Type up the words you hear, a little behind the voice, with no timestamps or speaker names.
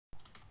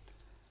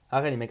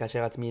הרי אני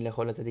מקשר עצמי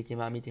לכל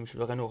הצדיקים האמיתיים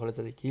שבחנו וכל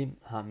הצדיקים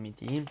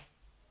האמיתיים.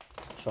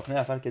 שוכני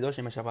עפר קדוש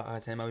עם אשר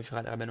בארץ המה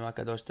וישרת רבנו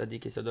הקדוש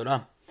צדיק יסוד עולם.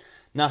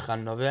 נחל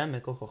נובע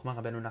מקור חוכמה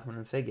רבנו נחמן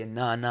מפגן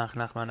נח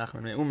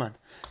נחמן מאומן.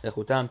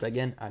 זכותם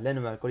תגן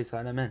עלינו ועל כל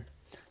ישראל אמן.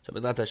 So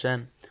בעזרת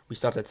השם, we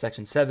stopped at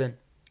section 7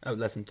 of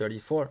lesson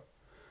 34.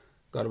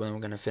 God willing, we're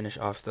going to finish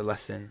off the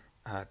lesson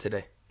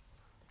today.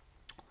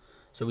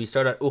 So we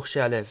start at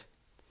וכשהלב.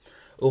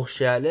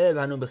 וכשהלב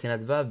אנו בחינת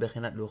ו'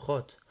 בחינת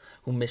לוחות.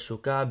 הוא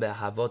משוקע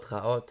באהבות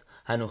רעות,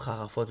 אנו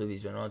חרפות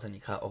וביזיונות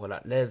הנקרא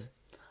עורלת לב.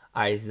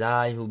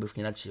 אזי הוא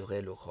בבחינת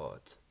שברי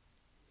לוחות.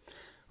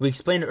 We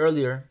explained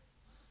earlier,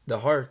 the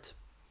heart,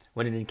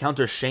 when it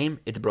encounters shame,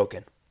 it's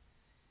broken.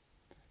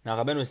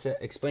 Now Rabeinu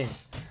explained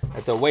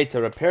that the way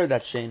to repair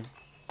that shame,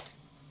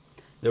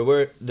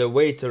 the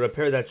way to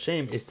repair that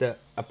shame is to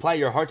apply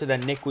your heart to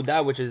that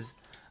Nekuda, which is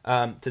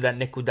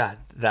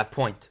that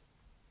point.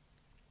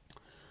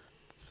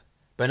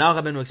 But now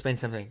Rabeinu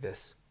explains something like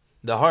this.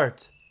 The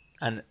heart,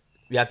 and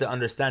you have to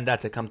understand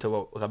that to come to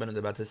what Rabeinu is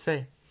about to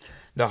say.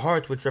 The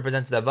heart, which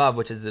represents the Vav,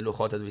 which is the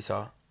Luchot that we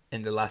saw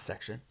in the last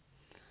section,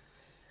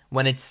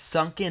 when it's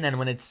sunken and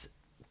when it's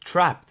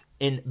trapped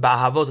in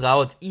Ba'ahavot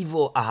Ra'ot,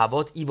 evil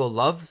ahavot, evil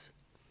loves,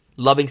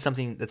 loving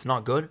something that's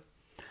not good,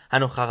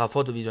 Hanu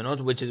Charafot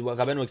Uvizonot, which is what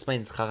Rabeinu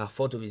explains,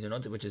 Charafot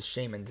Uvizonot, which is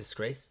shame and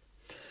disgrace.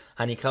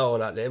 Hanikra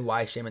Olat Lev,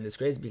 why shame and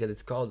disgrace? Because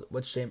it's called,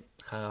 what's shame?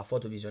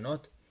 Charafot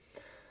Uvizonot.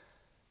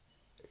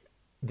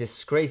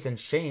 Disgrace and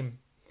shame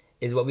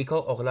is what we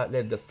call Olat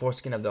Lev, the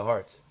foreskin of the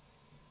heart.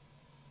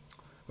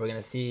 We're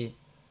gonna see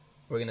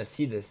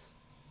this.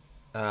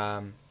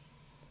 The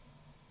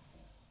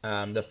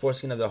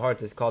foreskin of the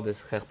heart is called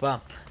this cherpa.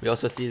 We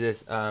also see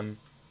this. We're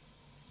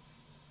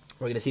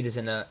gonna see this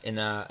in a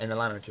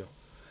line or two.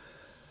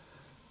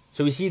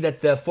 So we see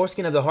that the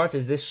foreskin of the heart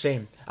is this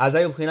shame.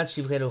 Then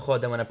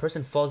when a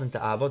person falls into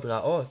avot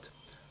ra'ot,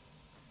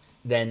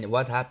 then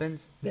what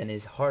happens? Then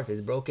his heart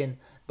is broken.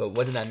 But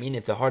what does that mean?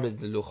 If the heart is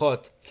the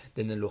luchot,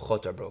 then the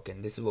luchot are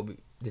broken. This is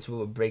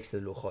what breaks the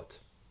luchot.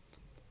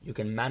 You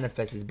can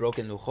manifest this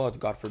broken luchot,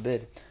 God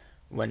forbid,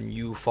 when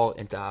you fall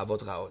into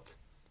avot ra'ot.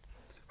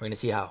 We're going to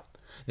see how.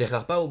 We're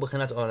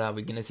going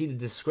to see the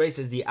disgrace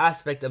is the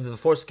aspect of the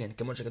foreskin.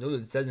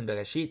 It says in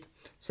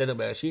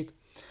Bereshit,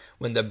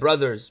 when the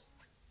brothers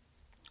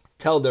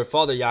tell their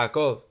father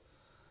Yaakov,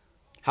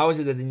 how is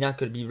it that Dinah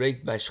could be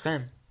raped by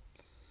Shechem?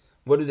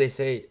 What do they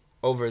say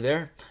over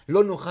there?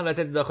 What do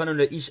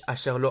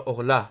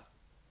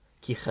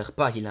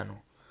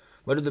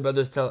the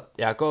brothers tell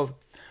Yaakov?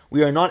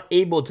 We are not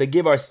able to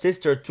give our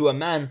sister to a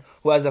man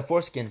who has a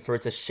foreskin, for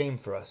it's a shame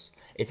for us.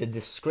 It's a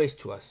disgrace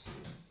to us.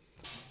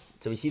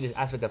 So we see this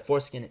aspect of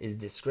foreskin is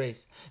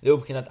disgrace.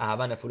 And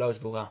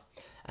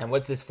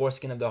what's this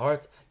foreskin of the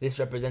heart? This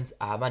represents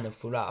ahava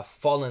nefula, a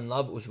fallen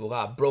love,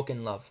 ushvura, a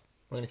broken love.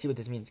 We're going to see what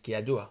this means.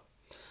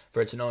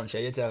 For it's known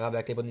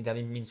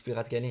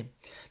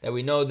that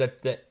we know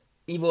that the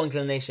evil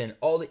inclination,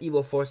 all the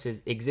evil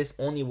forces exist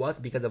only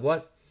what? Because of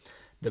what?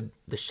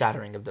 The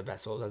shattering of the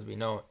vessels, as we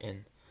know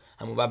in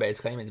Hamuvah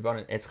be'etzchayim, it's brought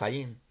in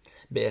etzchayim,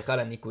 be'echal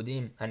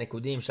hanekudim,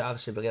 sha'ar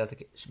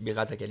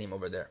shvirat hakelim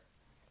over there.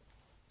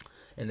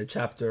 In the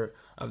chapter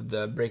of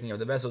the breaking of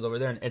the vessels over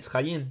there in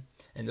etzchayim,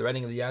 in the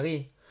writing of the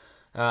Yari,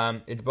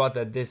 it's brought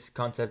that this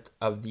concept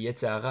of the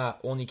Yetzer Hara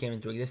only came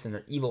into existence,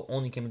 or evil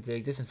only came into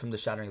existence from the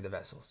shattering of the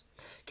vessels.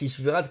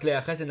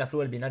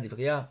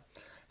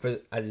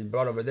 For, as it's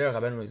brought over there,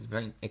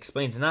 Rabeinu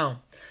explains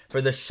now,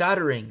 for the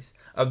shatterings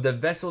of the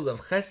vessels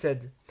of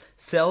Chesed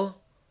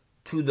fell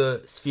to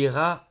the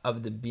Sfira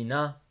of the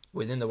Bina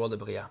within the world of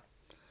Bria.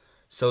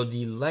 So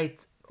the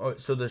light,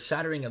 so the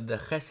shattering of the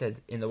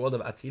Chesed in the world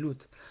of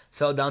Atzilut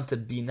fell down to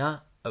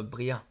Bina of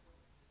Bria.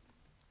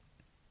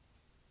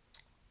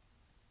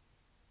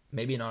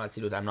 Maybe not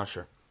Atzilut, I'm not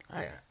sure.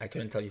 I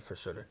couldn't tell you for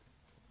certain.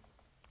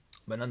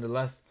 But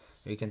nonetheless,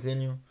 we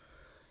continue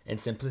in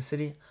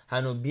simplicity.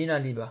 Hanu Bina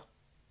Liba.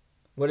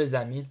 What does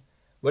that mean?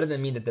 What does it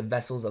mean that the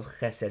vessels of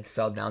Chesed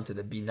fell down to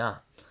the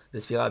Bina, the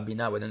Sfira of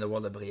Bina within the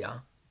world of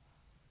Bria?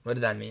 What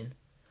does that mean?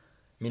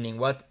 Meaning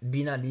what?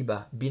 Bina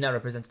Liba. Bina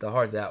represents the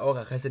heart.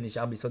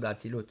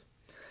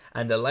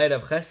 And the light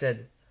of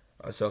Chesed,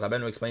 so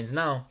Rabeinu explains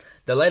now,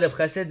 the light of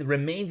Chesed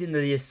remains in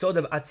the Yesod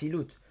of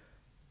Atzilut.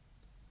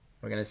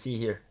 We're going to see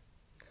here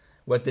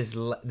what this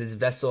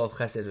vessel of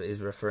Chesed is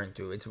referring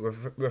to. It's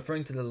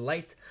referring to the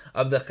light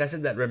of the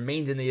Chesed that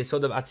remains in the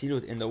Yesod of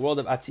Atzilut, in the world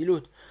of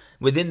Atzilut.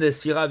 Within the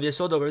Sfira of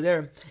Yesod over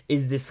there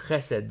is this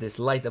Chesed, this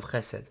light of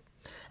Chesed.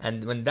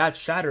 And when that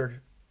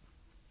shattered,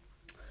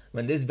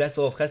 when this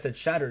vessel of Chesed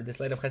shattered, this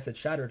light of Chesed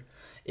shattered,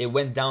 it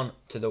went down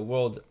to the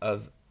world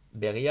of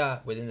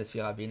Beria within the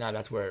Sfira Bina.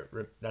 That's where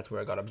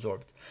it got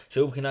absorbed.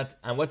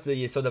 And what's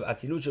the Yesod of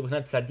Atzilut?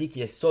 Tzadik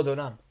Yesod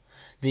Olam.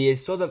 The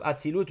Yesod of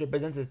Atzilut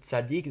represents the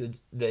Tzadik,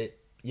 the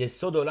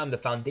Yesod Olam, the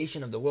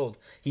foundation of the world.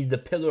 He's the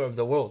pillar of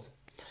the world.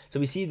 So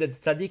we see that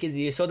Tzadik is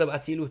the Yesod of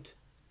Atzilut.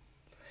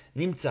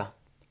 Nimtza.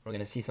 We're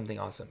going to see something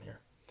awesome here.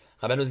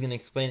 Rabeinu is going to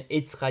explain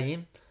Eitz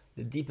Chaim,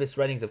 the deepest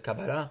writings of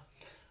Kabbalah,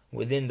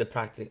 within the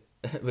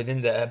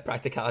within the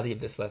practicality of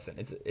this lesson.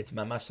 It's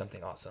mamash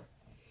something awesome.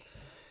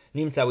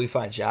 Nimtza, we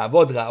find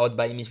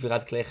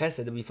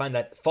we find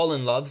that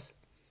fallen loves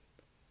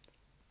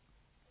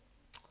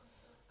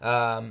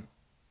come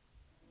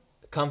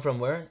from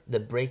where? The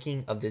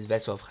breaking of this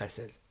vessel of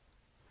chesed.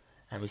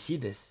 And we see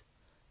this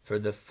for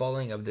the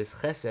falling of this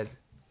chesed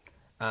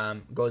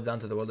goes down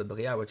to the world of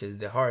Bria, which is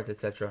the heart,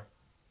 etc.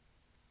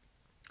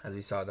 As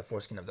we saw, the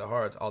foreskin of the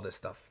heart, all this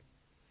stuff.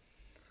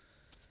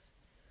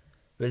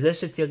 And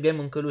this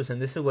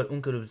is what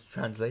Unkelus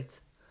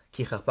translates.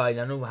 How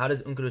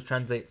does Unkelus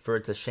translate for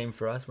it's a shame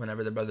for us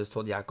whenever the brothers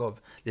told Yaakov,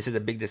 this is a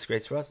big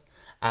disgrace for us?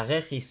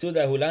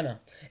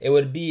 It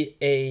would be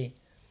a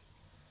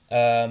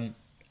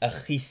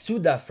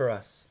chisuda for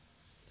us.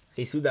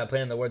 Chisuda,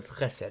 playing the words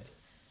chesed.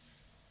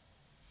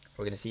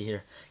 We're going to see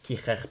here.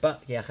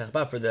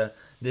 For the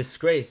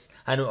disgrace,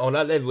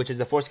 which is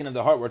the foreskin of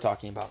the heart we're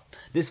talking about.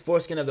 This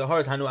foreskin of the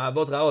heart,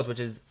 which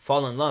is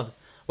fallen love.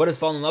 What is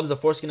fallen love? The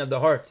foreskin of the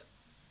heart.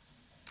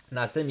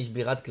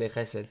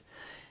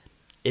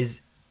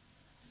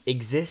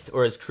 Exists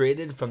or is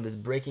created from this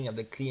breaking of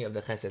the kli of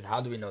the chesed.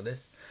 How do we know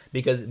this?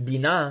 Because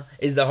bina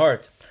is the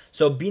heart.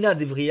 So bina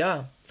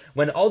divriya,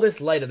 when all this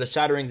light of the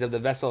shatterings of the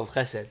vessel of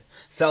chesed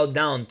fell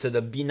down to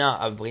the bina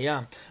of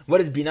bria,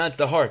 what is bina? It's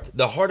the heart.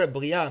 The heart of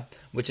bria,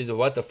 which is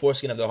what? The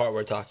foreskin of the heart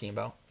we're talking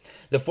about.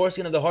 The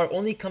foreskin of the heart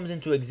only comes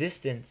into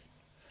existence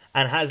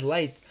and has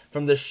light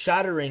from the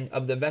shattering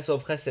of the vessel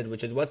of chesed,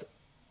 which is what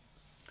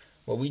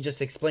we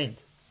just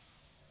explained.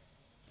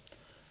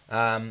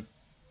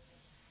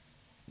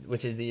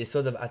 Which is the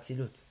yesod of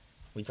atzilut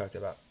we talked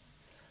about.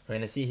 We're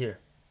going to see here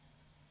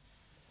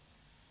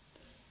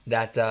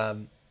that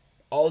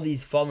all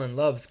these fallen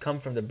loves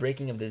come from the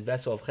breaking of this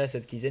vessel of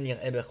chesed.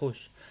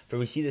 For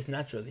we see this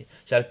naturally.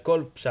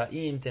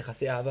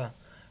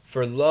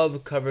 For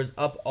love covers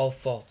up all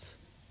faults,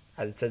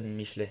 as it says in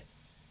Mishle.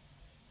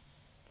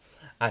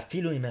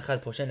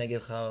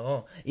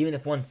 Even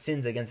if one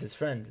sins against his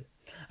friend,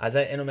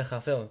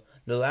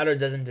 the latter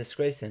doesn't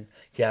disgrace him.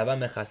 For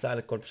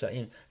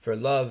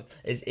love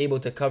is able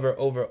to cover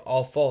over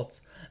all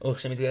faults. So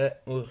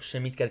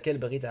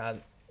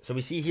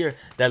we see here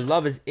that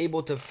love is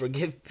able to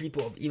forgive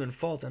people of even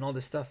faults and all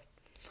this stuff.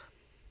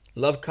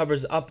 Love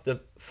covers up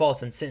the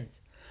faults and sins.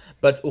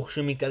 But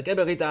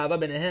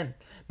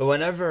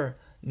whenever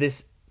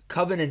this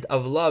covenant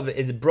of love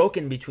is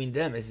broken between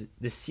them, is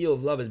the seal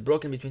of love is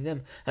broken between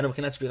them, and which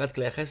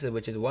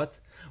is what?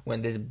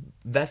 When this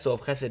vessel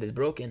of chesed is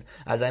broken,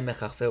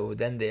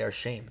 then they are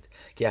shamed.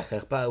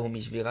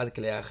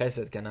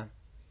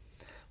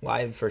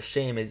 Why? For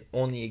shame is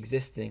only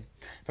existing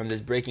from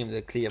this breaking of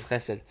the kli of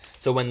chesed.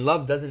 So when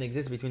love doesn't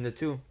exist between the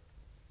two,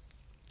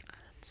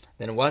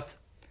 then what?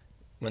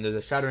 When there's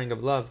a shattering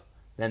of love,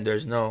 then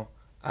there's no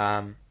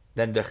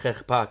then the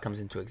chechpa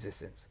comes into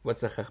existence. What's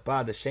the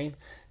chechpa? The shame?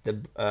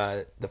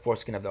 The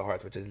foreskin of the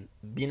heart, which is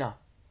bina,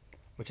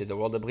 which is the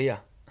world of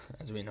bria,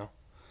 as we know.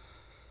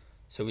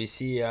 So we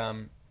see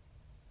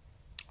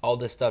all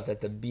the stuff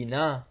that the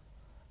bina,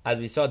 as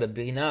we saw, the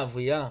bina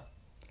bria,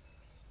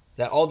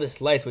 that all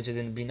this light which is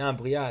in bina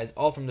bria is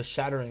all from the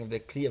shattering of the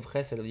kli of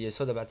chesed, of the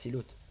yesod of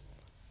atzilut.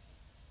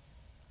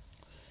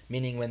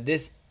 Meaning when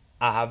this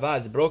ahava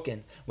is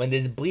broken, when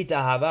this brit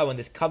ahava, when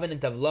this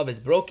covenant of love is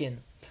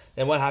broken,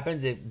 then what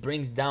happens? It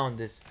brings down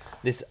this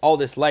all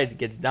this light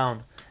gets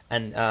down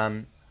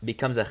and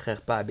becomes a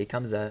cherpa,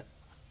 becomes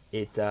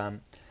it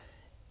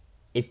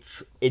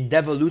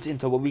devolutes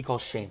into what we call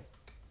shame.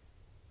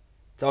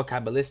 It's all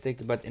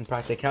Kabbalistic, but in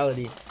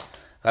practicality,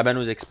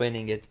 Rabeinu is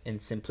explaining it in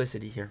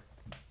simplicity here.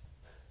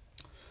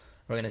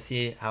 We're going to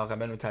see how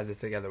Rabeinu ties this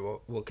together.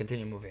 We'll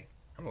continue moving,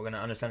 and we're going to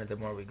understand it the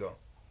more we go.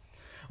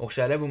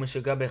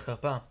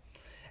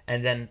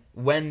 And then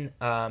when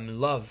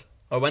love,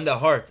 or when the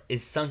heart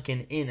is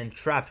sunken in and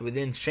trapped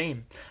within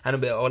shame,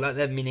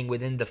 meaning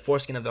within the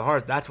foreskin of the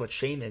heart, that's what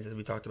shame is, as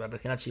we talked about.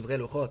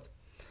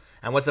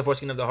 And what's the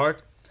foreskin of the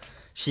heart?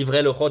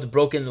 Shivrei luchot,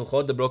 broken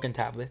luchot, the broken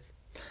tablets.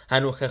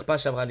 Hanu cherpa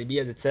shavra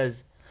libi, as it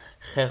says,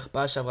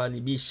 cherpa shavra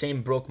libi,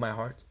 shame broke my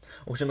heart.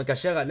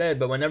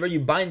 But whenever you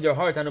bind your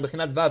heart, hanu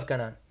bechinat vav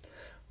kanan,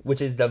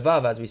 which is the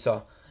vav, as we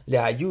saw,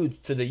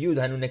 le'ayud, to the yud,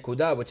 hanu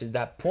nekuda, which is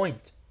that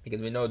point.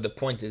 Because we know the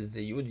point is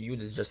the yud. Yud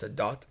is just a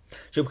dot.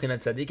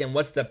 And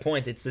what's the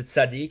point? It's the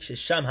tzadik.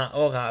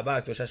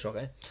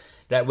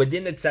 That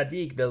within the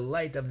tzadik, the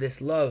light of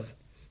this love,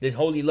 this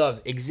holy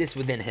love, exists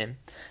within him.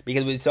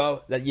 Because we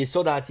saw that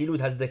Yesod HaAtzilut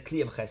has the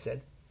kli of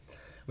chesed.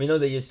 We know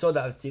the Yesod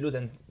HaAtzilut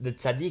and the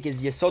tzadik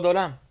is Yesod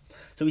Olam.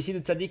 So we see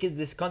the tzadik is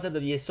this concept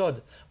of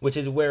Yesod, which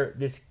is where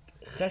this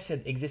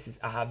chesed exists,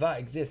 ahava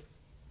exists.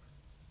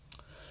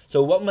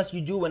 So what must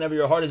you do whenever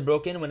your heart is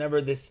broken, whenever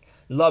this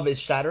love is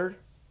shattered?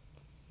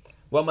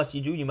 What must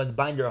you do? You must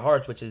bind your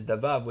heart, which is the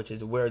vav, which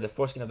is where the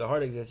foreskin of the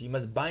heart exists. You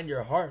must bind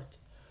your heart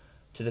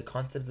to the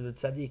concept of the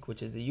tzaddik,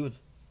 which is the yud.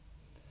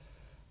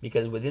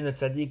 Because within the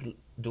tzaddik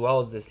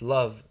dwells this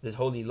love, this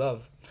holy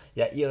love,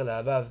 ya'ir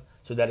la'avav,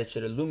 so that it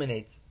should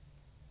illuminate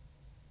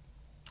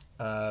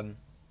the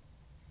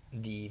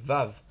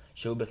vav,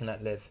 shehu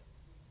bechinat lev,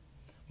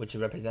 which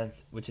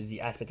is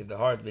the aspect of the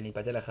heart,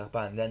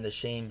 and then the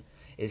shame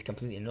is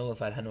completely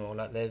nullified.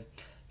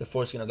 The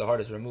foreskin of the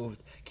heart is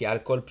removed.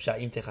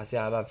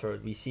 For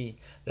we see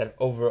that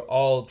over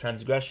all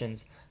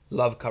transgressions,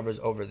 love covers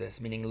over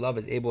this, meaning love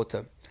is able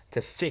to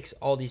fix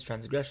all these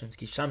transgressions.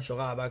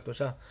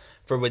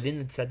 For within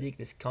the tzadik,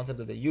 this concept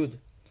of the yud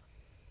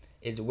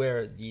is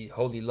where the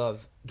holy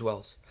love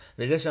dwells.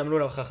 This is what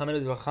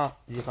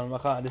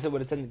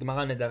it said in the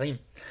Gemara Nedarim.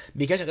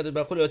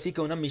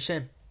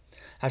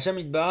 Hashem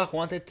Yitbarach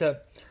wanted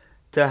to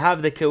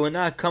have the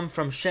keuna come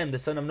from Shem, the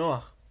son of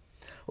Noach.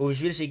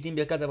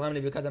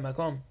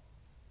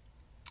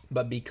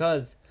 But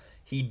because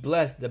he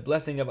blessed the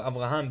blessing of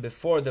Abraham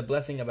before the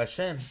blessing of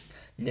Hashem,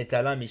 it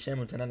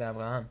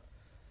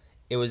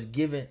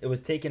was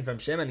taken from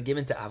Shem and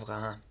given to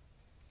Abraham.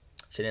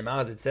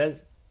 It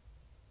says,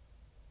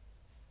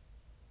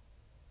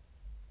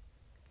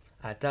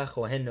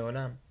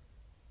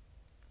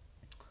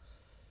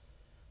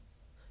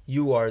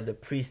 you are the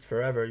priest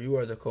forever, you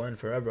are the Kohen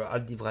forever,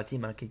 al divrati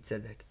Malki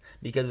Tzedek,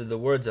 because of the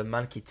words of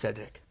Malki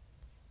Tzedek.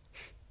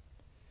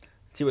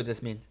 Let's see what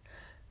this means.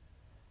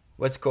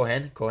 What's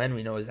Kohen? Kohen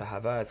we know is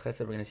Ahava, it's Chesed,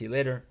 we're going to see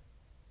later.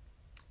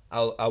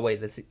 I'll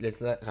wait, let's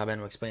let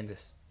Rabeinu explain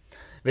this.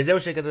 And this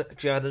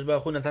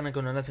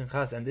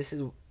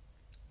is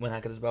when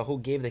HaKadosh Baruch Hu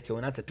gave the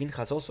Keuna to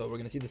Pinchas also. We're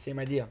going to see the same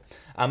idea.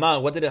 Amar,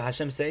 what did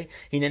Hashem say?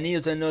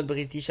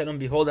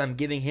 Behold, I'm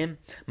giving him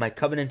my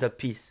covenant of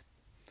peace.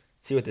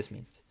 See what this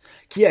means.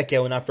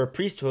 For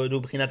priesthood,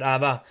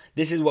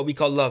 this is what we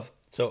call love.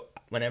 So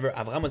whenever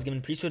Avraham was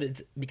given priesthood,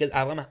 it's because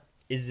Avraham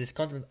is this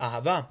concept of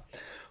Ahava.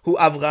 Who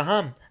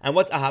Avraham. And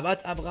what's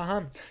Ahavat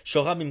Avraham?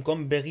 Shora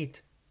bimkom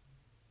berit.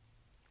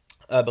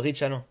 Berit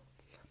shalom.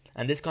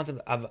 And this concept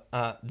of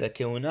the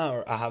keuna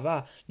or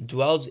ahava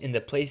dwells in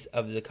the place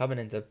of the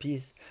covenant of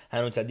peace.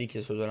 Hanu tzadik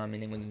yesod olam,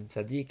 meaning within the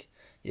tzadik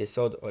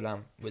yesod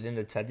olam, within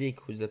the tzadik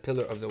who's the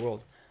pillar of the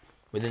world,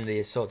 within the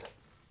yesod.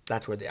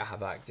 That's where the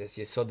ahava exists.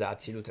 Yesod the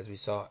atzilut, as we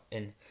saw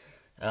in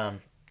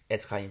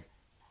Etz Chaim.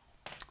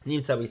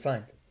 Nimtza, we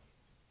find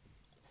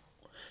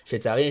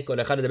shetzarich kol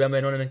echad ledaber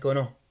beino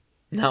lemekono.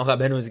 Now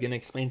Rabeinu is going to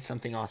explain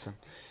something awesome.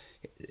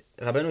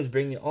 Rabeinu is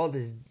bringing all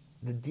the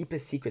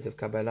deepest secrets of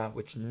Kabbalah,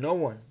 which no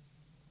one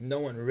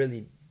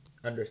really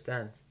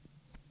understands.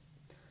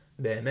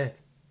 Be'emet.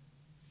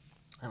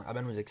 And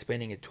Rabeinu was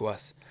explaining it to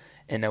us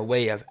in a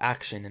way of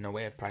action, in a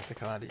way of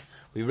practicality.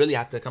 We really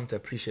have to come to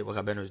appreciate what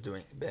Rabeinu is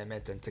doing.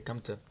 Be'emet, and to come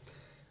to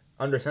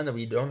understand that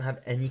we don't have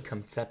any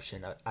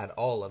conception at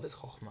all of his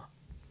chokhmah.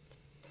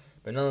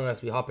 But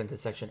nonetheless, we hop into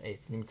section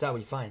 8. Nimtza,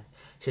 we find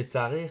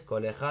shetzarich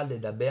kol echad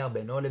ledaber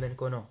beino leben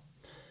kono.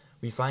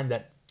 We find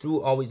that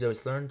through all we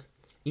just learned,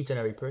 each and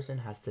every person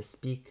has to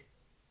speak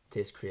to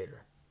his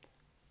Creator,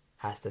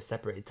 has to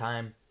separate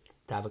time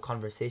to have a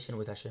conversation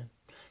with Hashem,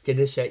 in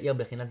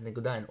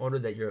order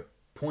that your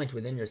point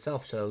within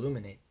yourself shall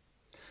illuminate.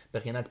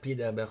 As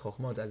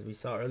we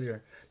saw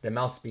earlier, the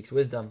mouth speaks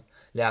wisdom,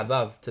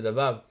 le'avav, to the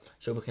vav,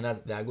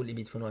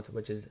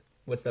 which is,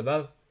 what's the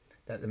vav?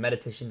 That the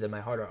meditations of my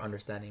heart are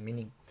understanding,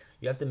 meaning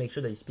you have to make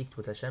sure that you speak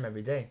with Hashem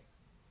every day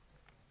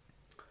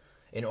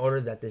in order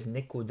that this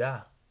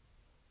Nekuda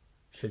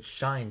should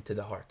shine to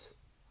the heart.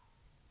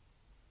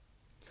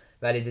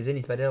 And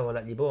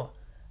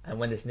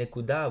when this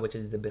Nekuda, which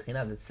is the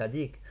Bechina, the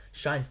tzadik,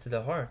 shines to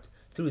the heart,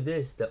 through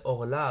this, the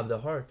Orla of the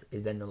heart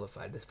is then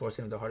nullified. This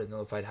foreskin of the heart is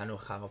nullified. Hanu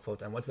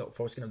charafot. And what's the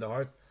foreskin of the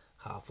heart?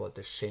 Charafot,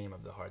 the shame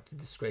of the heart, the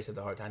disgrace of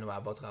the heart. Hanu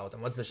avot raot.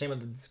 And what's the shame of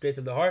the disgrace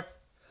of the heart?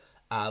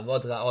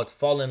 Avot raot,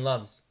 fallen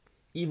loves,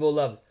 evil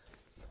love.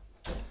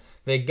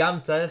 Not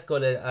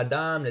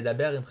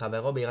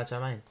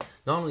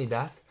only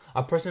that,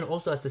 a person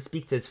also has to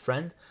speak to his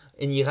friend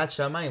in yirat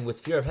shamayim,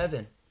 with fear of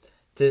heaven,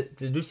 to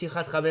do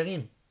sichat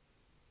chaverim,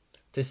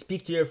 to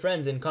speak to your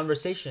friends in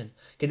conversation,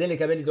 in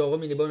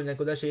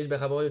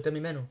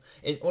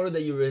order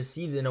that you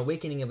receive an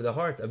awakening of the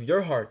heart, of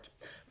your heart,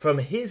 from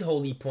his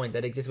holy point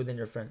that exists within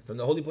your friend, from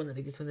the holy point that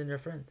exists within your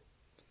friend.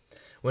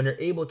 When you're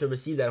able to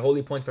receive that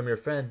holy point from your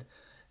friend,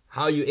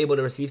 how are you able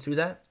to receive through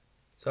that?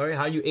 How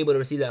are you able to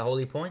receive that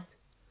holy point?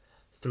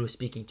 Through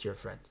speaking to your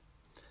friend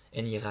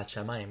in yirat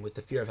shamayim, with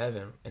the fear of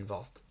heaven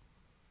involved.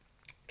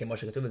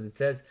 It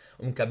says,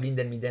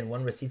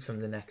 one receives from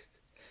the next.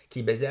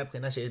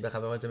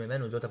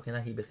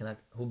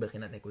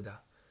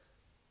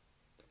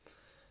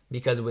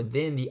 Because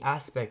within the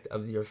aspect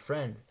of your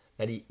friend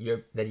that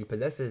he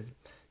possesses,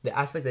 the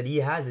aspect that he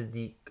has is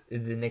the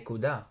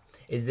nekuda,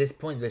 is this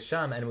point, the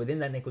sham, and within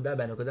that nekuda,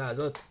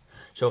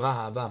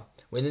 azot,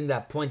 within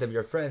that point of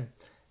your friend,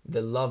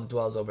 the love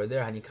dwells over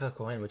there, hanikra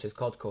kohen, which is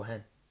called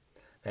kohen.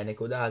 And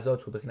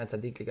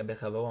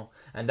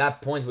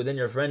that point within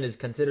your friend is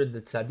considered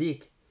the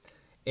tzadik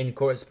in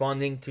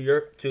corresponding to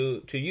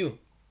you.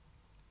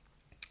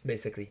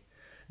 Basically,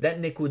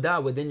 that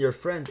nekuda within your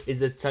friend is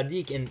the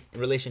tzadik in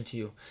relation to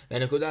you.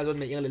 And this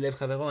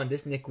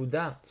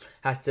nekuda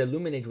has to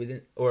illuminate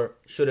within, or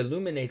should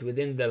illuminate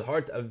within, the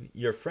heart of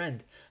your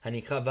friend,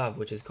 hanikra vav,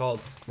 which is called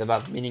the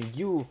vav, meaning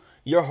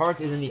your heart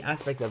is in the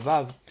aspect of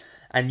vav,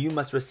 and you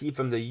must receive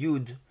from the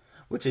yud,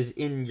 which is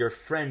in your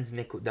friend's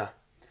nekuda.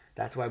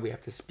 That's why we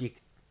have to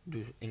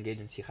engage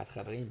in sichat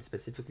chaverim,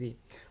 specifically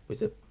with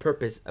the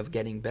purpose of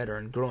getting better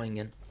and growing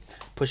and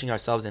pushing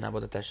ourselves in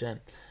avodat Hashem,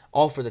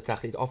 all for the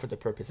tachlit, all for the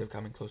purpose of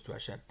coming close to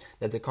Hashem.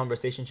 That the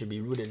conversation should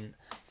be rooted in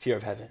fear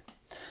of heaven.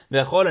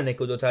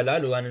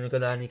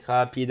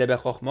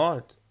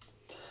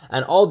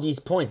 And all these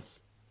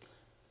points,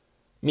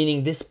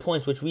 meaning this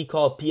point which we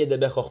call piyeh de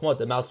bechokmot,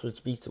 the mouth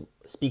which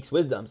speaks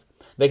wisdoms,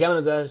 and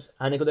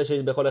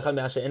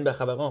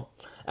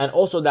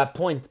also that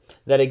point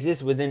that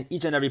exists within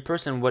each and every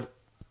person, what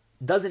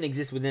doesn't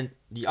exist within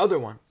the other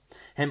one.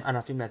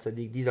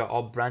 These are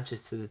all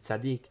branches to the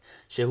tzadik,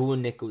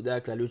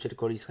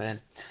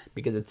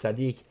 because the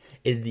tzadik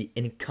is the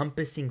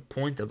encompassing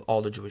point of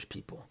all the Jewish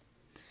people.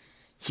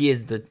 He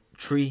is the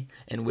tree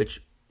in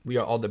which we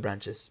are all the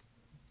branches.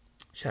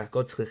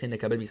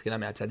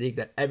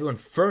 That everyone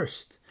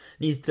first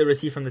needs to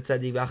receive from the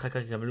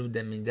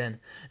tzaddik,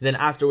 then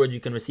afterwards you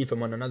can receive from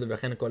one another,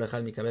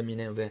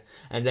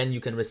 and then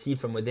you can receive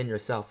from within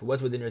yourself.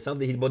 What's within yourself?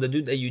 The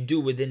hitbodedut that you do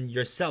within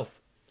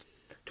yourself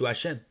to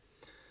Hashem.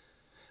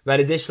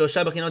 And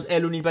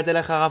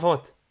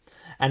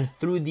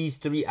through these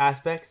three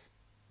aspects,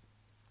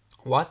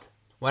 what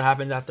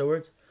happens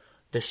afterwards?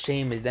 The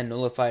shame is then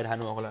nullified,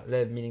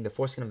 meaning the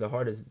foreskin of the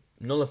heart is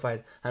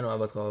nullified,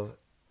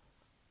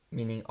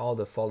 meaning all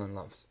the fallen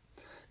loves.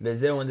 And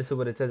this is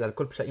what it says, and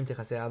this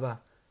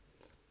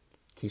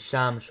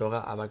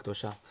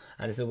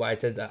is why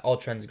it says that all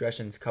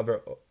transgressions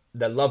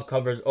that love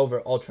covers over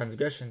all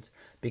transgressions,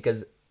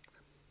 because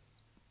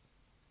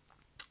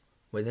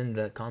within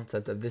the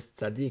concept of this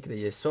tzaddik,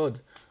 the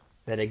yesod,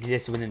 that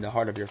exists within the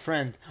heart of your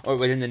friend, or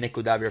within the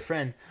nekuda of your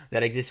friend,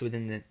 that exists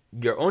within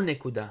your own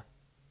nekuda,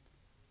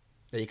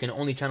 that you can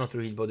only channel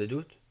through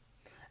hitbodedut,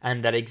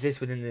 and that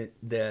exists within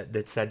the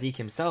tzaddik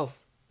himself.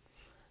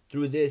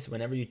 Through this,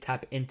 whenever you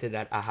tap into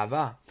that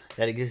ahava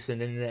that exists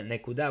within the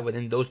nekuda,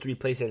 within those three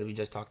places that we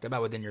just talked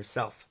about, within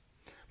yourself,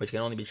 which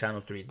can only be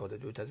channeled through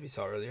hitbodedut, as we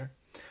saw earlier,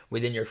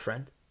 within your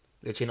friend,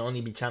 which can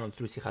only be channeled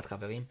through sichat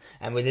chaverim,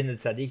 and within the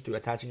tzaddik, through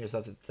attaching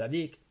yourself to the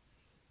tzaddik.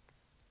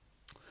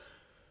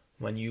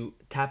 When you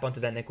tap onto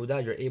that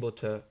nekuda, you're able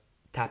to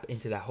tap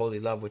into that holy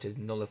love, which is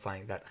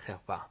nullifying that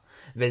cherpa.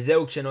 And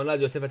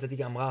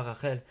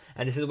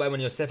this is why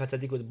when Yosef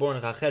HaTzadik was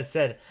born, Rachel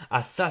said,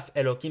 Asaf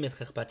Elokim et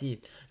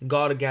cherpati,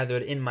 God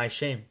gathered in my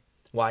shame.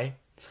 Why?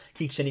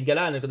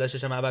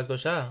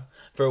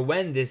 For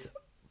when this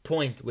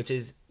point, which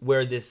is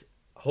where this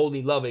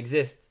holy love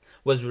exists,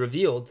 was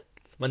revealed,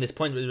 then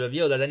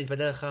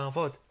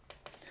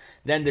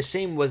the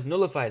shame was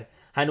nullified.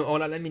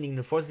 Meaning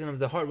the foreskin of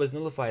the heart was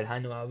nullified.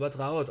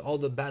 All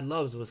the bad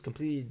loves was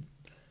completely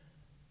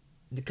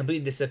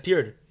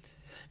disappeared.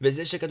 And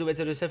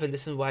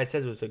this is why it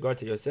says with regard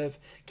to Yosef,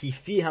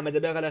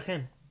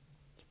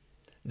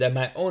 that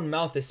my own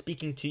mouth is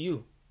speaking to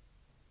you.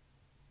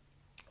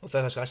 What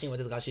did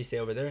Rashi say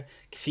over there?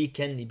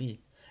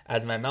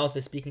 As my mouth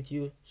is speaking to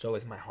you, so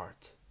is my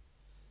heart.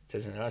 It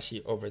says in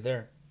Rashi over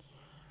there.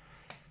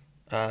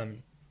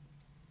 And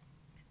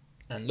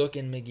look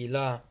in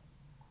Megillah,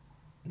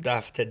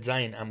 Daf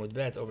Tetzayin Amud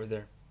Bet over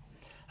there.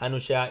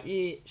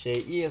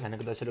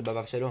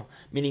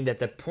 Meaning that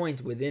the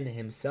point within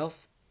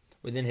himself,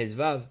 within his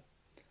vav,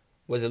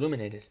 was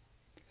illuminated.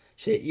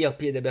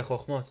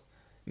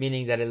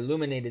 Meaning that it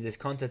illuminated this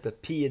concept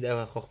of pi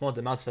de chokhmot,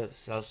 the mouth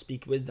shall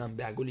speak wisdom,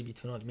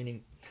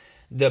 meaning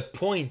the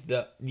point,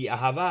 the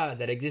ahava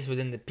that exists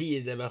within the pi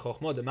de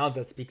chokhmot, the mouth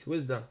that speaks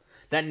wisdom,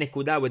 that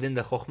nekuda within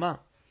the chokhmah,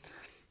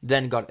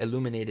 then got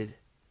illuminated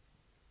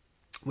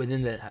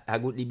within the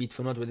hagutli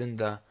bitfunot, within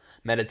the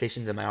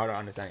meditations of my heart,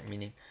 understanding,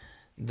 meaning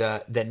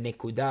the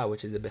nekuda,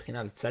 which is the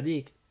bechinah of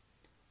tzaddik,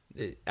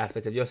 the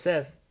aspect of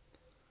Yosef,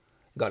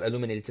 got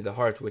illuminated to the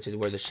heart, which is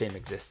where the shame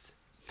exists.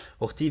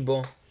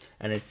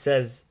 And it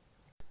says,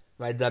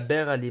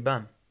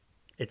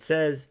 it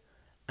says,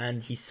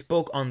 and he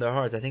spoke on their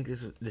hearts. I think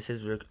this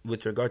is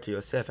with regard to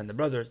Yosef and the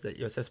brothers, that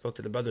Yosef spoke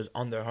to the brothers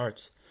on their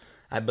hearts.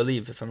 I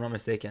believe, if I'm not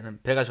mistaken.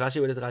 And Perash Rashi,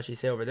 what did Rashi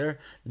say over there?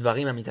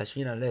 Dvarim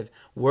hamitashvin alev,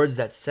 words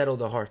that settle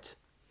the heart,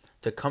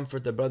 to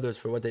comfort the brothers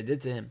for what they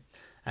did to him.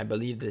 I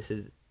believe this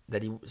is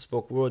that he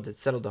spoke words that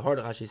settled the heart.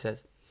 Rashi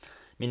says,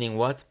 meaning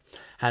what?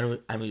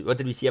 What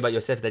did we see about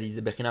Yosef? That he's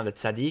the bechinah of the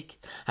tzadik.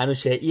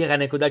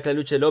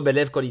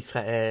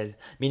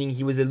 Meaning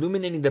he was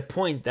illuminating the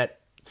point that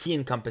he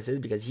encompasses,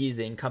 because he is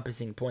the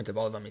encompassing point of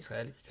all of Am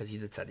Yisrael, because he's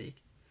the tzadik.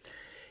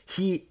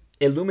 He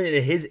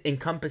illuminated his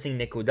encompassing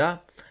nekuda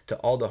to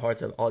all the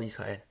hearts of all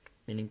Israel,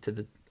 meaning to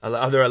the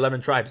other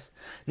 11 tribes.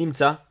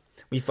 Nimtza,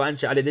 we find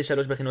שעל ידי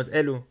שלוש בחינות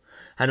אלו,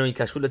 אנו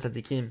יקשרו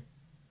לצדיקים,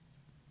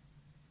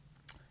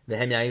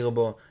 והם יאירו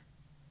בו,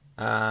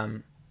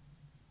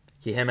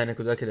 כי הם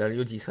הנקודה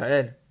כלליות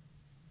ישראל,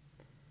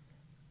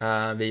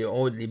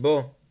 ויעוד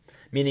ליבו,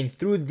 meaning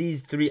through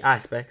these three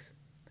aspects,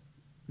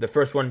 the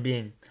first one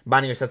being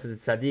binding yourself to the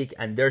tzaddik,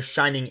 and they're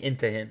shining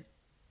into him,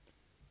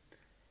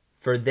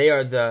 for they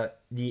are the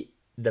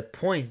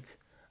point,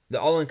 the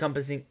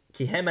all-encompassing,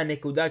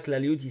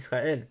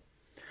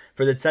 for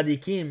For the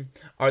tzadikim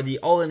are the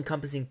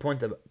all-encompassing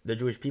point of the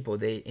Jewish people.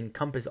 They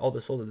encompass all the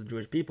souls of the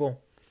Jewish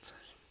people.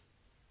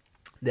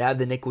 They have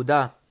the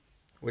Nekuda,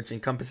 which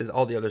encompasses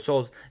all the other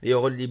souls, the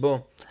Orol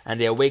Libo,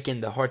 and they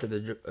awaken the heart of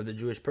the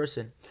Jewish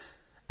person.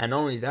 And not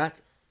only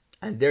that,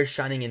 and they're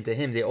shining into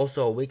him, they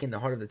also awaken the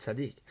heart of the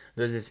tzaddik.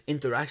 There's this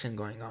interaction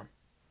going on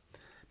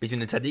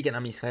between the tzaddik and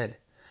Am Yisrael.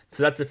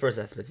 So that's the first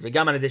aspect.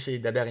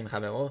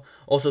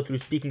 Also through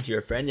speaking to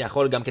your friend. Just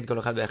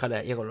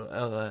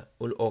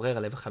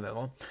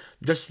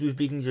through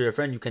speaking to your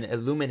friend, you can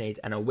illuminate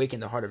and awaken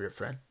the heart of your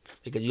friend.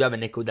 Because you have a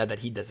nekuda that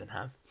he doesn't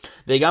have.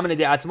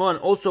 And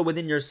also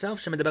within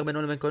yourself. And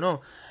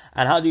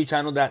how do you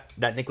channel that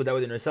nekuda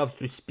within yourself?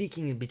 Through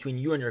speaking between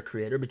you and your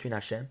creator, between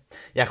Hashem.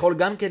 And here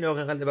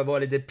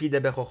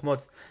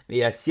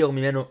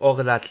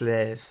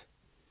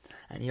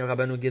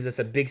Rabeinu gives us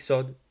a big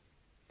sod.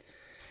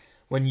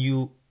 When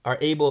you do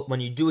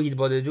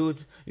hitbodedut,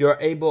 you are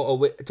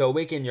able to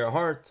awaken your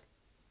heart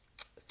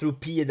through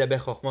through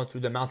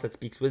the mouth that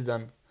speaks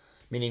wisdom,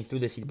 meaning through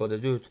this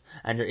hitbodedut,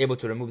 and you're able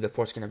to remove the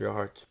foreskin of your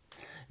heart.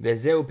 And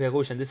this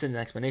is an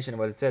explanation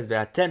of what it says.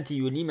 And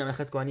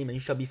you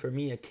shall be for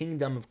me a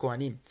kingdom of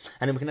kohanim.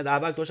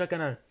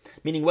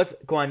 Meaning, what's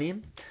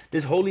kohanim?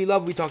 This holy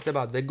love we talked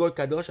about.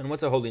 Kadosh, and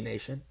what's a holy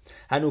nation?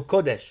 Hanu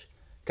kodesh.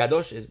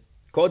 Kadosh is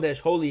kodesh,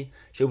 holy.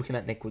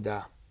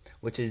 Nekuda,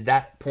 which is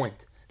that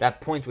point. That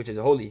point which is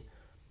holy.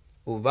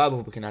 Uvav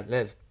hu b'kinat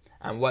lev.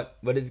 And what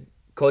is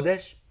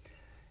Kodesh?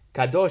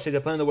 Kadosh is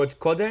a play on the words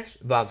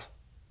Kodesh, Vav.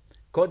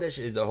 Kodesh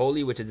is the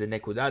holy, which is the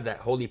Nekuda,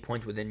 that holy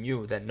point within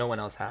you that no one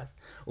else has.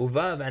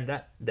 Uvav, and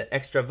that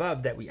extra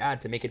Vav that we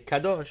add to make it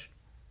Kadosh.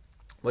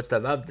 What's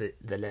the Vav?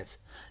 The Lev.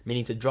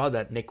 Meaning to draw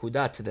that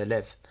Nekuda to the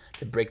Lev,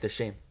 to break the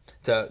shame,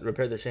 to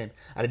repair the shame.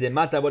 So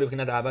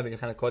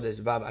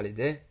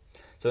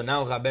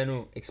now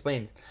Rabeinu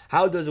explained,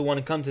 how does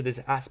one come to this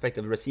aspect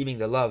of receiving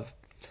the love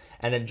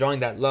and then drawing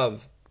that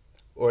love,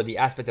 or the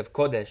aspect of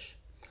Kodesh,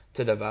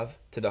 to the Vav,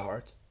 to the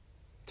heart,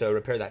 to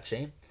repair that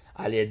shame?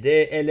 Through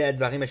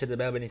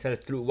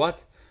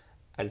what?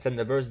 As it said in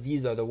the verse,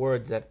 these are the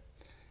words that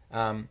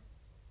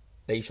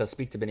you shall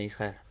speak to Bnei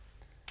Israel.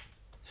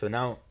 So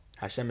now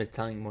Hashem is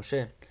telling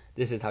Moshe,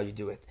 this is how you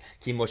do it.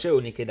 Moshe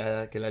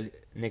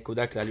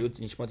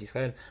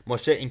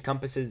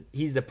encompasses,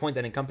 he's the point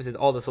that encompasses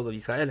all the souls of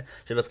Israel.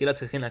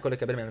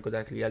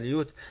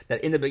 That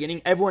in the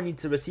beginning, everyone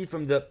needs to receive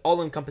from the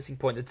all-encompassing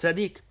point, the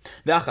tzadik.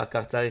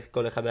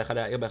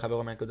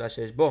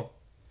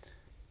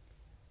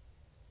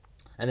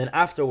 And then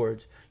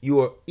afterwards,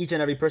 each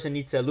and every person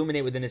needs to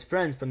illuminate within his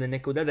friends from the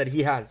nekuda that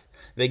he has.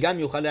 And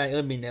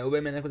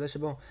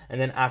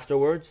then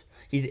afterwards,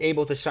 he's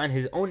able to shine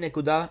his own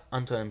nekuda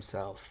unto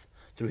himself.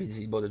 Through his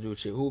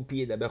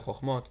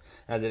hitbodedut,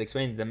 as it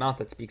explains, the mouth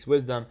that speaks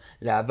wisdom,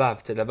 to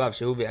the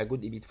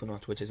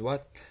vav, which is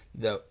what?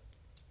 The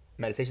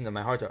meditations of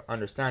my heart are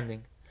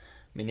understanding,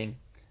 meaning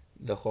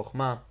the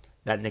chokhmah,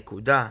 that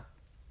nekuda,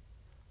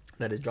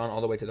 that is drawn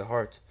all the way to the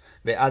heart.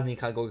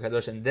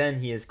 And then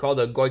he is called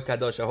a goy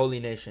kadosh, a holy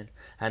nation.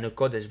 Hanu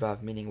kodesh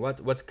vav, meaning what?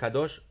 What's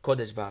kadosh?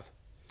 Kodesh vav.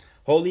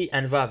 Holy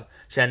and vav.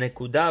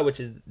 Nekuda, which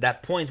is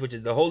that point, which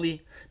is the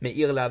holy.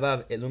 Me'ir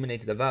lavav,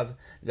 illuminates the vav.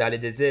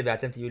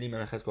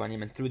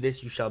 And through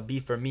this you shall be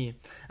for me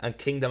a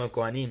kingdom of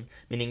kohanim.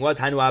 Meaning what?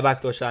 Hanu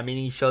abak tosha,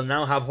 meaning you shall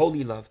now have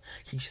holy love.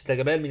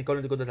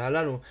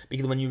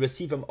 Because when you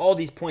receive from all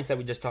these points that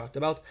we just talked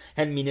about,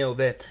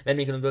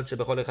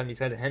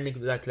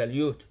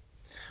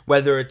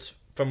 whether it's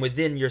from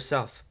within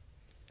yourself,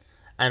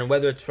 and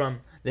whether it's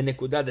from the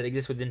nekuda that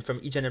exists within from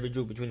each and every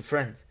Jew between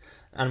friends,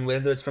 and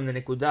whether it's from the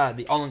nekuda,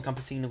 the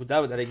all-encompassing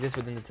nekuda that exists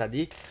within the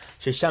tzadik,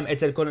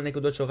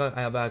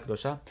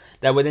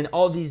 that within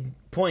all these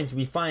points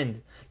we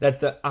find that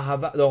the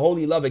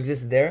holy love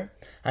exists there,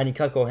 and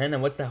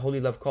what's that holy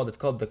love called? It's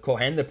called the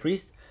kohen, the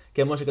priest.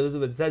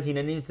 It says,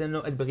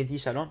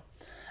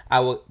 I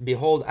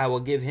will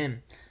give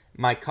him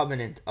my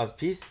covenant of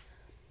peace.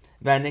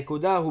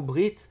 V'nekuda hu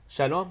brit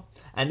shalom,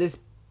 and this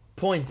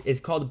point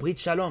is called brit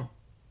shalom,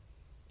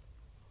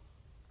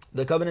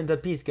 the covenant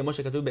of peace. Kemo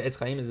shekatuv be'etz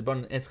chayim, is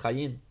born in etz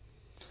chayim.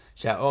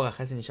 She'or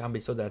ha'chesed nishar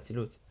b'yisod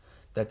ha'atzilut,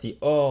 that the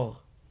or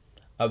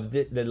of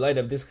the light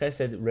of this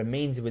chesed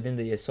remains within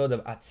the yesod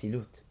of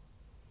atzilut.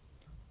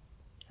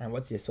 And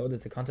what's yesod?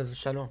 It's the concept of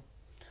shalom.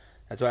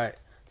 That's why,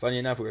 funny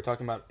enough, we were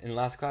talking about in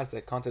last class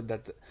the concept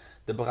that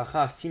the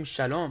bracha of sim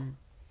shalom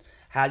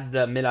has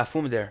the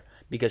melafum there,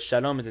 because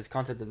shalom is this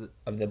concept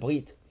of the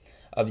brit,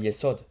 of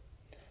yesod.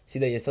 See,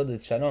 the yesod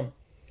is shalom.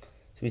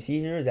 So we see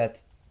here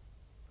that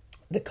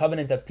the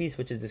covenant of peace,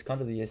 which is this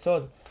concept of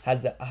yesod,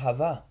 has the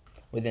ahava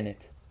within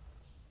it.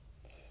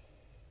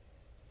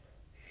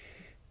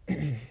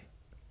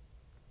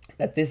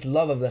 That this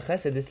love of the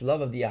chesed, this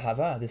love of the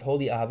ahava, this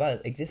holy ahava,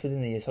 exists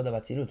within the yesod of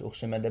atzilut.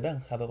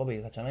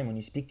 When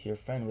you speak to your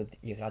friend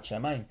with yirat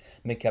shamayim,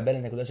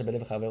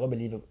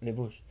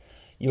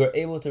 you are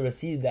able to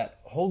receive that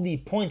holy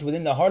point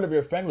within the heart of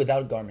your friend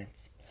without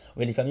garments.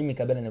 And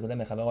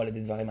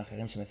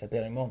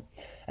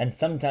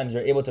sometimes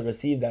you're able to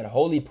receive that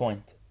holy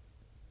point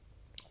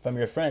from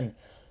your friend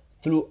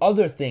through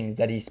other things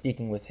that he's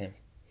speaking with him.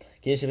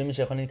 Look at the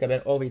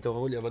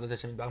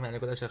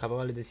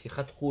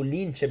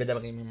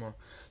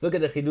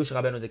chidush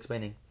Rabeinu is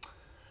explaining.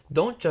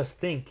 Don't just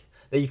think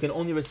that you can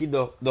only receive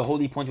the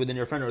holy point within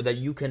your friend, or that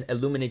you can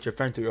illuminate your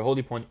friend through your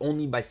holy point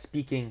only by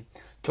speaking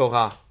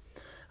Torah.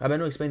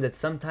 Rabeinu explained that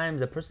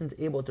sometimes a person is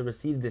able to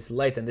receive this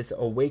light and this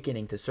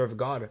awakening to serve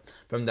God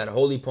from that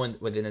holy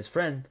point within his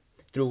friend.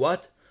 Through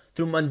what?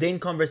 Through mundane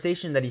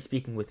conversation that he's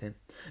speaking with him.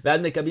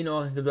 And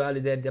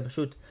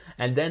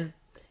then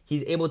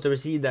he's able to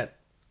receive that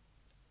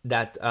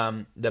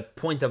the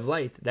point of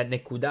light, that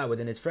nekuda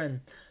within his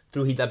friend,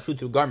 through hitbodedut,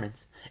 through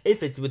garments.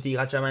 If it's with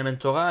yirat shamayim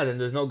and Torah, then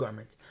there's no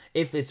garment.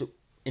 If it's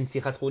in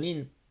sichat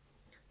chulin,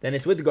 then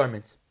it's with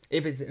garments.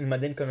 If it's in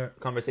mundane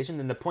conversation,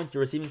 then the point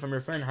you're receiving from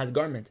your friend has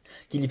garment.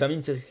 For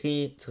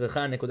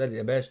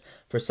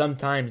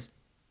sometimes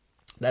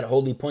that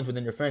holy point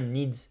within your friend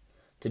needs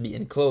to be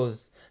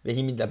enclosed, and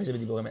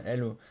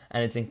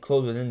it's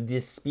enclosed within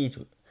this speech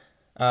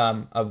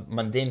of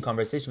mundane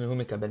conversation,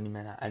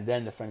 and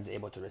then the friend is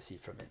able to receive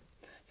from it.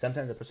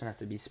 Sometimes a person has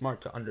to be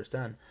smart to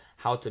understand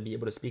how to be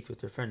able to speak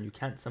with your friend. You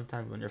can't,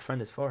 sometimes when your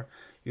friend is far,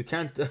 you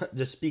can't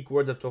just speak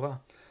words of Torah.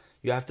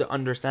 You have to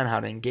understand how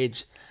to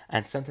engage,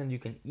 and sometimes you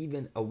can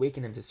even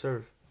awaken him to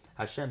serve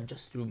Hashem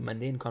just through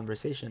mundane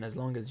conversation, as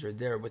long as you're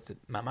there with the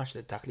mamash,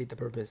 the tachlit, the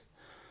purpose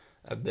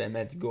of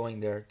be'emet, going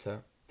there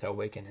to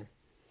awaken him.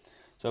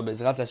 So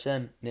Bezrat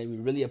Hashem, may we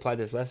really apply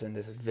this lesson,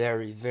 this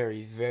very,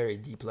 very, very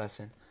deep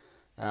lesson.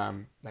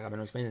 Like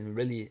Rabeinu explained, and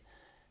really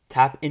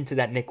tap into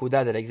that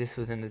nekuda that exists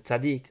within the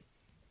tzadik,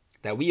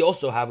 that we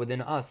also have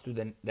within us, through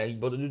the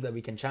hitbodedut that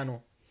we can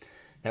channel,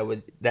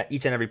 that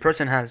each and every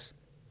person has,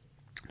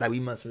 that we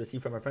must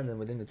receive from our friends and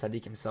within the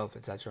tzadik himself,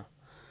 etc.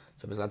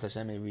 So Bezrat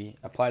Hashem, may we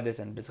apply this,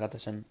 and Bezrat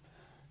Hashem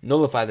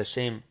nullify the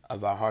shame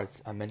of our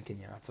hearts. Amen.